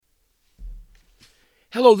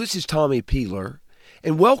Hello, this is Tommy Peeler,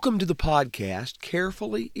 and welcome to the podcast,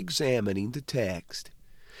 Carefully Examining the Text.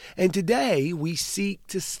 And today we seek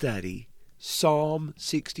to study Psalm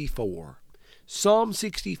 64. Psalm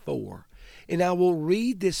 64, and I will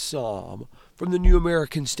read this psalm from the New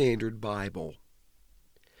American Standard Bible.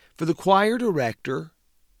 For the choir director,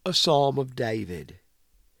 a psalm of David.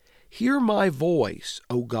 Hear my voice,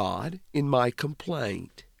 O God, in my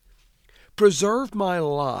complaint. Preserve my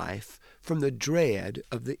life from the dread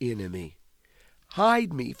of the enemy.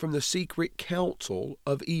 Hide me from the secret counsel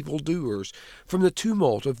of evildoers, from the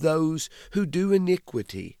tumult of those who do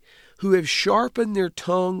iniquity, who have sharpened their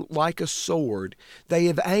tongue like a sword. They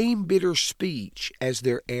have aimed bitter speech as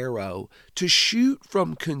their arrow, to shoot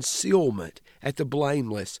from concealment at the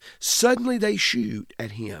blameless. Suddenly they shoot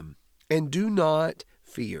at him, and do not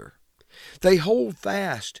fear. They hold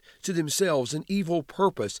fast to themselves an evil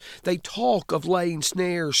purpose. They talk of laying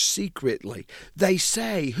snares secretly. They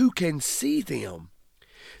say, who can see them?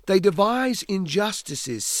 They devise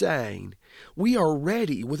injustices, saying, we are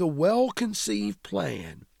ready with a well-conceived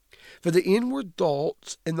plan. For the inward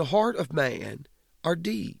thoughts and the heart of man are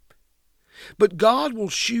deep. But God will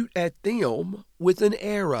shoot at them with an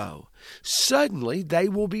arrow. Suddenly they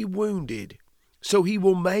will be wounded, so he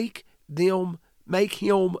will make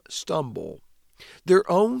him stumble. Their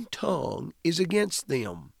own tongue is against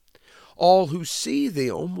them. All who see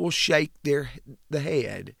them will shake the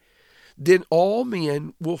head. Then all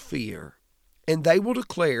men will fear, and they will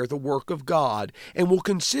declare the work of God, and will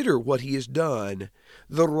consider what he has done.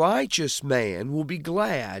 The righteous man will be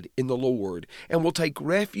glad in the Lord, and will take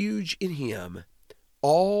refuge in him.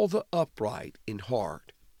 All the upright in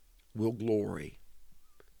heart will glory.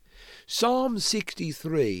 Psalm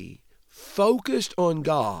 63 focused on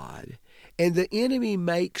God, and the enemy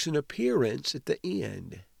makes an appearance at the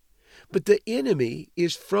end. But the enemy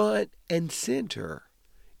is front and center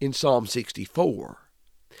in Psalm 64.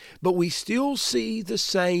 But we still see the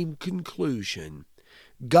same conclusion.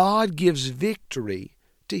 God gives victory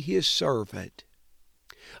to his servant.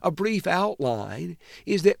 A brief outline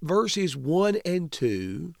is that verses 1 and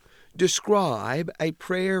 2 describe a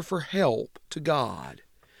prayer for help to God.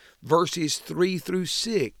 Verses 3 through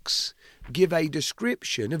 6 give a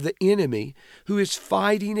description of the enemy who is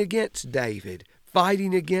fighting against David,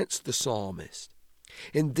 fighting against the psalmist.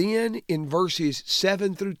 And then in verses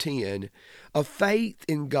 7 through 10, a faith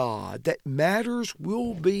in God that matters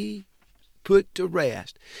will be put to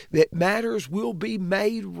rest, that matters will be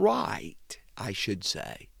made right, I should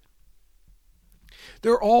say.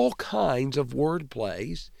 There are all kinds of word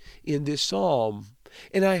plays in this psalm,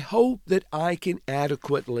 and I hope that I can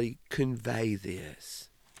adequately convey this.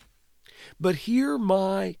 But hear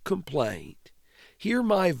my complaint. Hear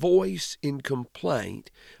my voice in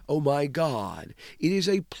complaint, O my God. It is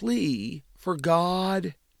a plea for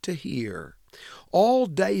God to hear. All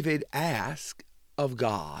David asks of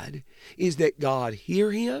God is that God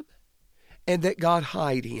hear him and that God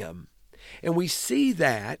hide him. And we see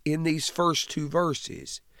that in these first two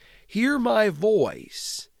verses. Hear my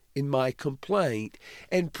voice in my complaint,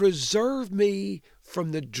 and preserve me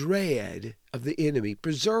from the dread of the enemy.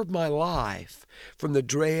 Preserve my life from the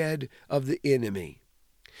dread of the enemy.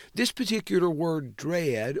 This particular word,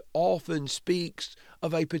 dread, often speaks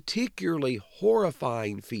of a particularly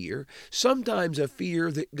horrifying fear, sometimes a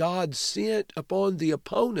fear that God sent upon the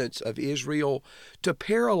opponents of Israel to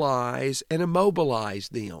paralyze and immobilize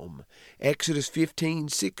them. Exodus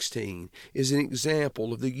 15:16 is an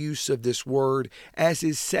example of the use of this word, as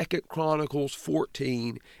is 2 Chronicles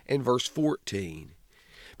 14 and verse 14.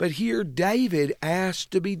 But here David asked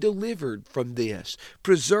to be delivered from this.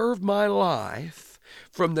 Preserve my life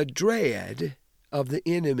from the dread of the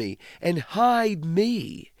enemy, and hide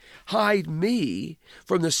me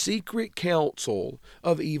from the secret counsel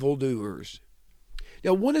of evildoers.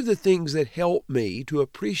 Now, one of the things that helped me to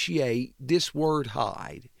appreciate this word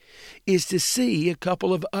hide is to see a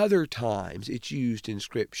couple of other times it's used in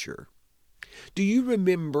Scripture. Do you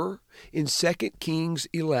remember in 2 Kings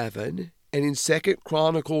 11 and in 2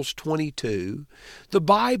 Chronicles 22, the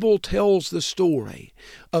Bible tells the story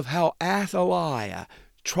of how Athaliah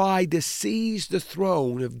tried to seize the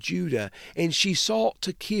throne of Judah, and she sought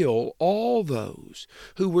to kill all those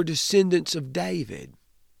who were descendants of David.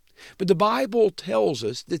 But the Bible tells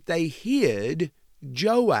us that they hid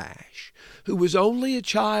Joash, who was only a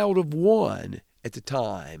child of 1 at the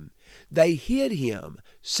time. They hid him,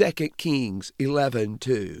 2 Kings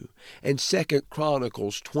 11:2 and 2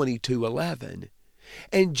 Chronicles 22:11.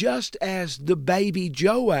 And just as the baby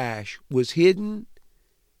Joash was hidden,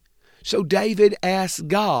 so David asked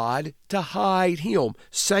God to hide him.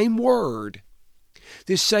 Same word.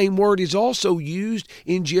 This same word is also used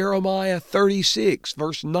in Jeremiah 36,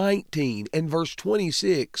 verse 19 and verse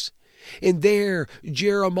 26. And there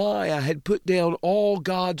Jeremiah had put down all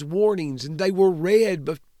God's warnings, and they were read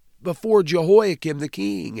before Jehoiakim the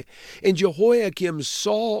king. And Jehoiakim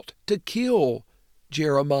sought to kill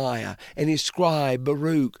Jeremiah and his scribe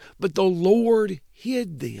Baruch, but the Lord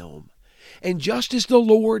hid them. And just as the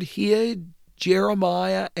Lord hid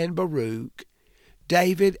Jeremiah and Baruch,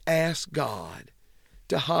 David asked God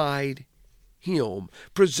to hide him.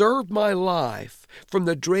 Preserve my life from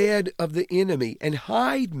the dread of the enemy, and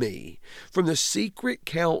hide me from the secret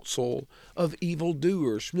counsel of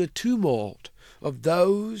evildoers, from the tumult of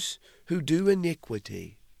those who do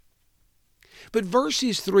iniquity. But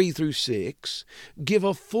verses 3 through 6 give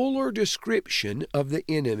a fuller description of the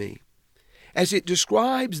enemy. As it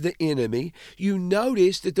describes the enemy, you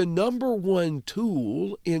notice that the number one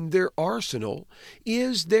tool in their arsenal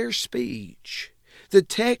is their speech. The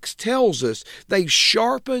text tells us they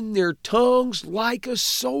sharpen their tongues like a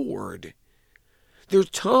sword. Their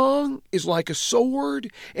tongue is like a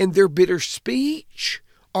sword, and their bitter speech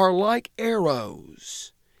are like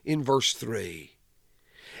arrows, in verse 3.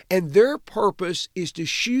 And their purpose is to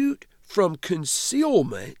shoot from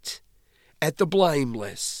concealment at the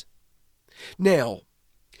blameless. Now,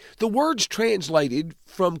 the words translated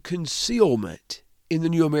from concealment in the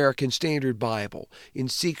New American Standard Bible in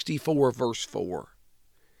 64 verse 4.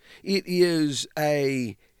 It is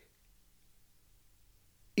the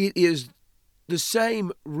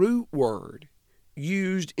same root word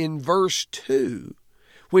used in verse 2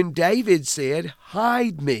 when David said,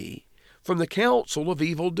 "Hide me from the counsel of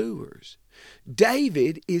evildoers."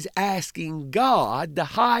 David is asking God to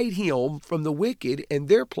hide him from the wicked and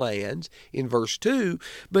their plans in verse 2,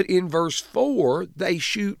 but in verse 4 they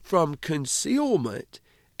shoot from concealment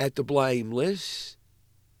at the blameless.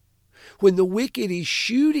 When the wicked is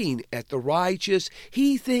shooting at the righteous,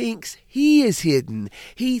 he thinks he is hidden.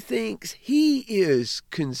 He thinks he is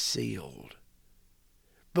concealed.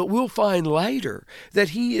 But we'll find later that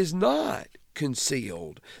he is not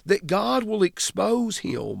concealed, that God will expose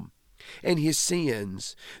him and his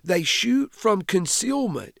sins. They shoot from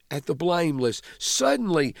concealment at the blameless.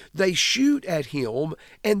 Suddenly they shoot at him,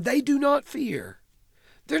 and they do not fear.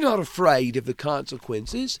 They're not afraid of the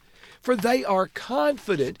consequences, for they are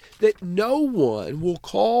confident that no one will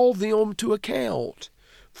call them to account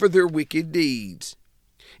for their wicked deeds.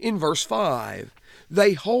 In verse 5,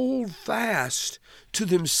 they hold fast to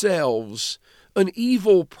themselves an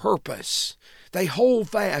evil purpose. They hold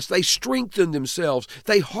fast, they strengthen themselves,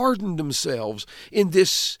 they harden themselves in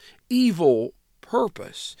this evil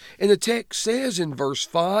purpose. And the text says in verse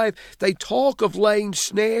 5, they talk of laying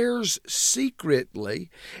snares secretly,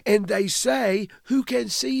 and they say, who can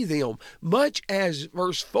see them? Much as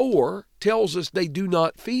verse 4 tells us they do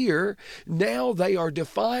not fear, now they are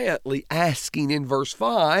defiantly asking in verse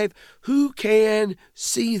 5, who can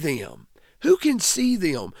see them? Who can see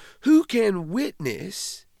them? Who can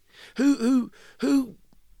witness? Who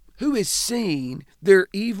has seen their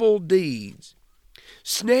evil deeds?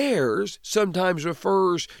 Snares sometimes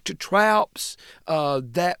refers to traps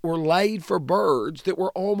that were laid for birds that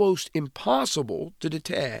were almost impossible to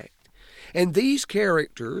detect. And these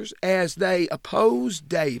characters, as they oppose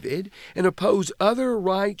David and oppose other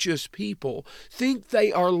righteous people, think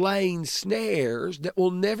they are laying snares that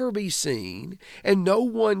will never be seen, and no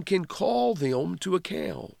one can call them to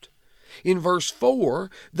account. In verse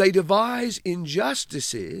 4, they devise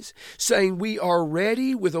injustices, saying, we are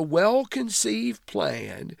ready with a well-conceived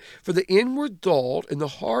plan, for the inward thought and the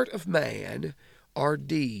heart of man are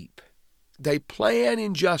deep. They plan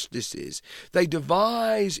injustices. They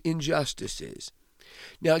devise injustices.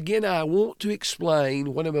 Now again, I want to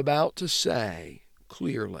explain what I'm about to say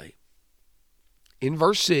clearly. In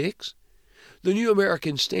verse 6, the New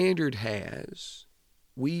American Standard has,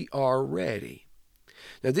 we are ready.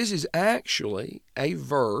 Now this is actually a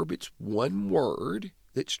verb. It's one word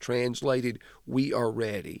that's translated, we are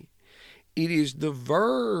ready. It is the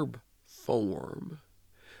verb form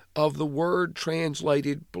of the word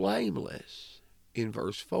translated blameless in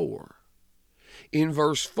verse 4. In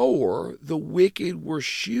verse 4, the wicked were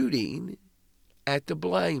shooting at the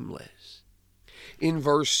blameless. In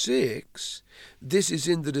verse 6, this is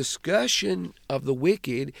in the discussion of the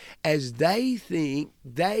wicked as they think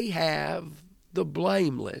they have the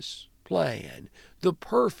blameless plan, the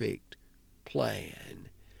perfect plan,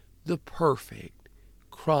 the perfect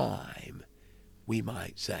crime, we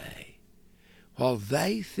might say. While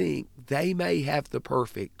they think they may have the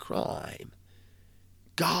perfect crime,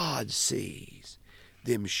 God sees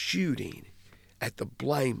them shooting at the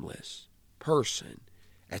blameless person,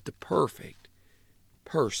 at the perfect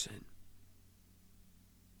person.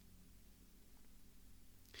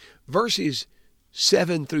 Verses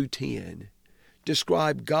 7 through 10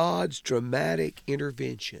 describe God's dramatic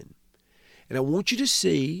intervention. And I want you to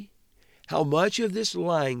see how much of this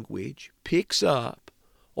language picks up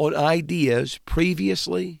on ideas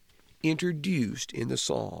previously introduced in the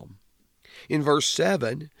psalm. In verse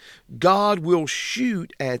 7, God will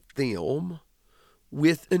shoot at them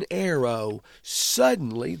with an arrow.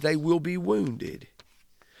 Suddenly they will be wounded.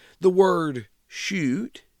 The word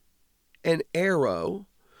shoot and arrow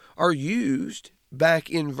are used back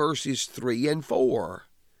in verses 3 and 4.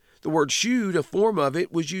 The word shoot, a form of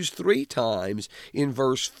it, was used 3 times. In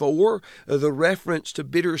verse 4, the reference to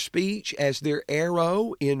bitter speech as their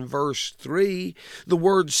arrow in verse 3. The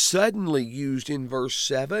word suddenly used in verse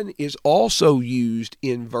 7 is also used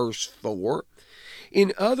in verse 4.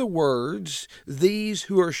 In other words, these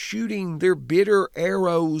who are shooting their bitter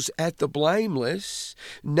arrows at the blameless,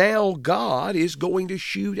 now God is going to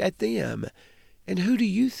shoot at them. And who do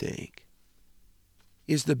you think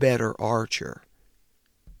is the better archer?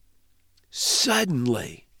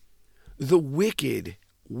 Suddenly, the wicked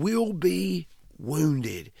will be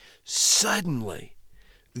wounded. Suddenly,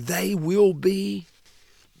 they will be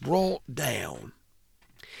brought down.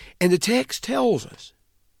 And the text tells us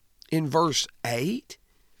in verse 8,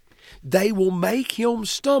 they will make him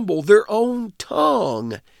stumble. Their own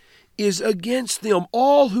tongue is against them.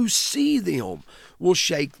 All who see them will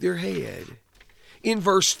shake their head. In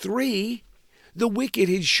verse 3, the wicked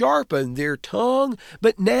had sharpened their tongue,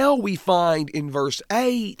 but now we find in verse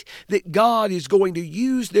 8 that God is going to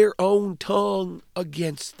use their own tongue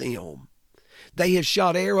against them. They have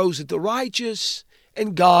shot arrows at the righteous,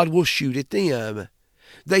 and God will shoot at them.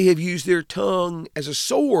 They have used their tongue as a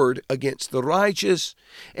sword against the righteous,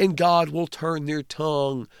 and God will turn their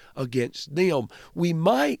tongue against them. We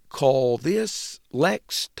might call this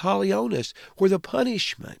lex talionis, where the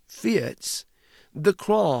punishment fits the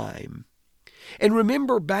crime. And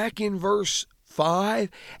remember back in verse 5,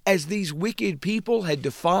 as these wicked people had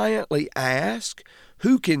defiantly asked,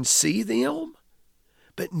 who can see them?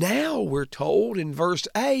 But now we're told in verse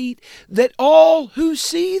 8 that all who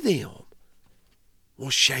see them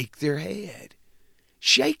will shake their head.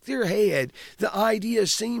 Shake their head. The idea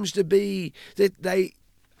seems to be that they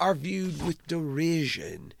are viewed with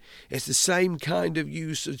derision. It's the same kind of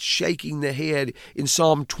use of shaking the head in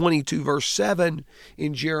Psalm 22, verse 7,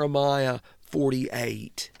 in Jeremiah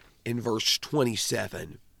 48, in verse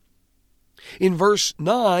 27. In verse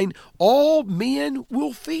 9, all men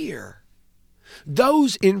will fear.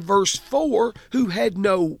 Those in verse 4 who had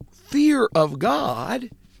no fear of God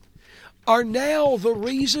are now the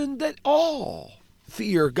reason that all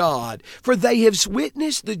fear God. For they have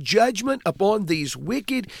witnessed the judgment upon these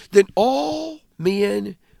wicked, that all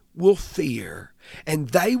men will fear, and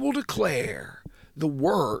they will declare the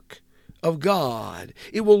work of God.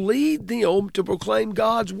 It will lead them to proclaim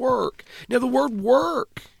God's work. Now, the word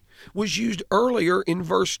work was used earlier in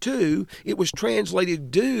verse 2. It was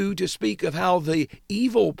translated do to speak of how the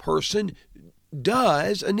evil person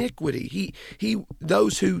does iniquity.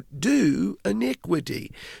 Those who do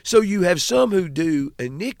iniquity. So you have some who do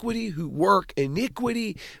iniquity, who work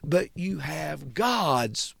iniquity, but you have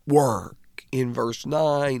God's work in verse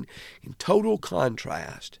 9 in total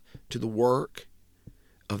contrast to the work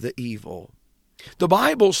of the evil. The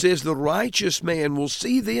Bible says the righteous man will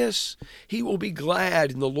see this. He will be glad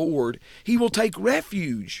in the Lord. He will take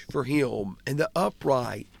refuge for him, and the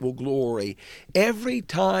upright will glory. Every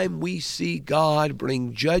time we see God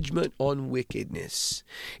bring judgment on wickedness,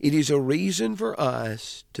 it is a reason for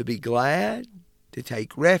us to be glad, to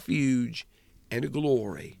take refuge, and to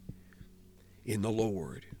glory in the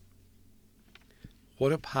Lord.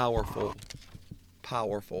 What a powerful,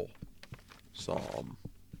 powerful psalm.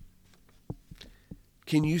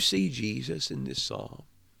 Can you see Jesus in this psalm?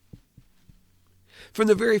 From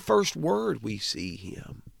the very first word we see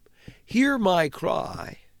him. Hear my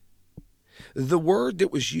cry. The word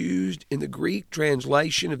that was used in the Greek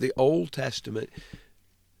translation of the Old Testament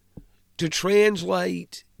to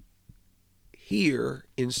translate here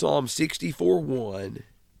in Psalm 64:1,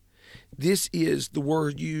 this is the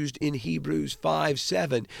word used in Hebrews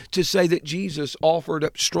 5:7 to say that Jesus offered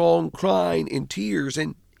up strong crying and tears,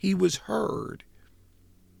 and he was heard.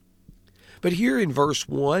 But here in verse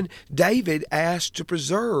 1, David asked to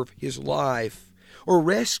preserve his life or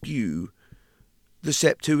rescue, the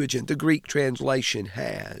Septuagint, the Greek translation,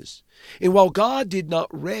 has. And while God did not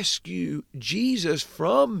rescue Jesus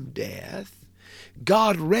from death,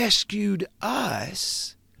 God rescued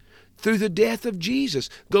us through the death of Jesus.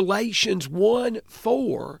 Galatians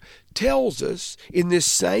 1:4 tells us in this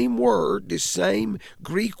same word, this same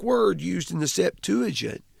Greek word used in the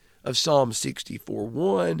Septuagint of Psalm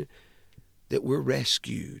 64:1, that we're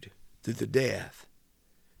rescued through the death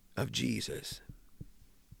of Jesus.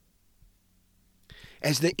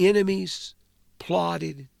 As the enemies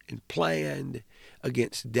plotted and planned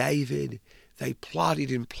against David, they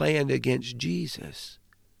plotted and planned against Jesus.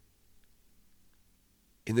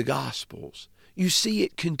 In the Gospels, you see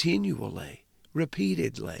it continually,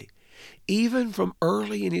 repeatedly, even from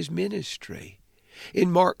early in his ministry.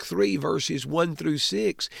 In Mark 3, verses 1 through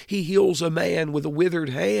 6, he heals a man with a withered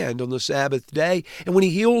hand on the Sabbath day. And when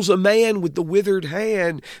he heals a man with the withered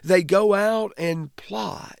hand, they go out and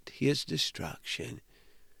plot his destruction.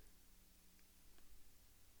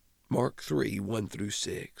 Mark 3, 1 through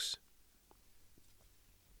 6.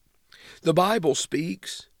 The Bible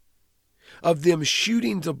speaks of them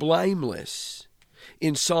shooting the blameless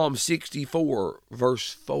in Psalm 64,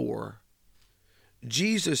 verse 4.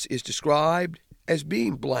 Jesus is described as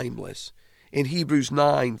being blameless in Hebrews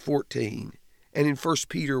 9:14 and in 1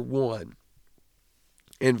 Peter 1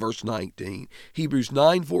 and verse 19. Hebrews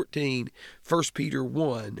 9:14, 1 Peter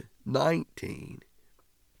 1:19.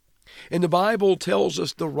 And the Bible tells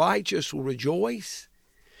us the righteous will rejoice.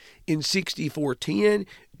 In 64:10,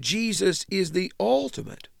 Jesus is the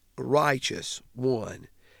ultimate righteous one.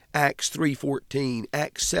 Acts 3:14,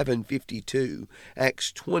 Acts 7:52,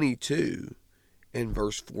 Acts 22 and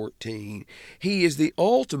verse 14. He is the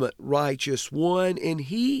ultimate righteous one, and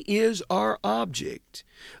he is our object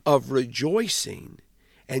of rejoicing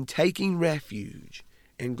and taking refuge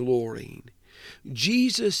and glorying.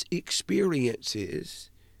 Jesus experiences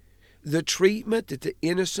the treatment that the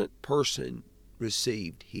innocent person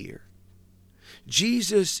received here.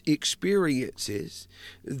 Jesus experiences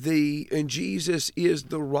and Jesus is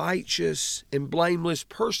the righteous and blameless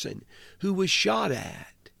person who was shot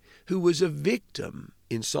at, who was a victim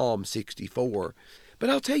in Psalm 64. But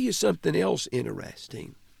I'll tell you something else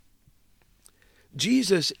interesting.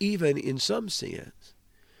 Jesus, even in some sense,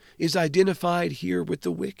 is identified here with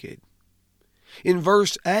the wicked. In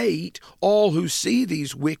verse 8, all who see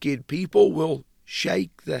these wicked people will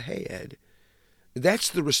shake the head. That's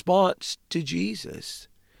the response to Jesus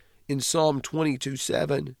in Psalm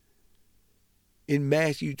 22:7, in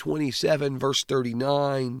Matthew 27, verse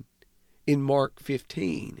 39, in Mark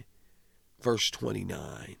 15, verse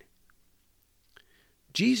 29.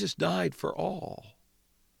 Jesus died for all.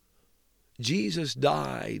 Jesus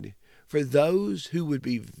died for those who would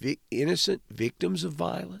be innocent victims of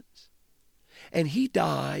violence. And he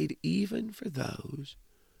died even for those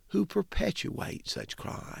who perpetuate such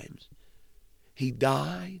crimes. He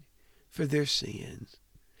died for their sins.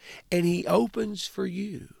 And he opens for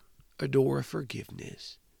you a door of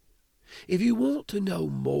forgiveness. If you want to know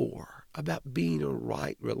more about being in a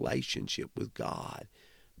right relationship with God,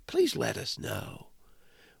 please let us know.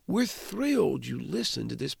 We're thrilled you listen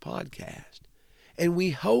to this podcast, and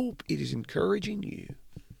we hope it is encouraging you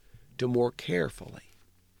to more carefully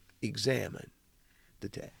examine the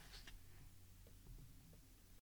text.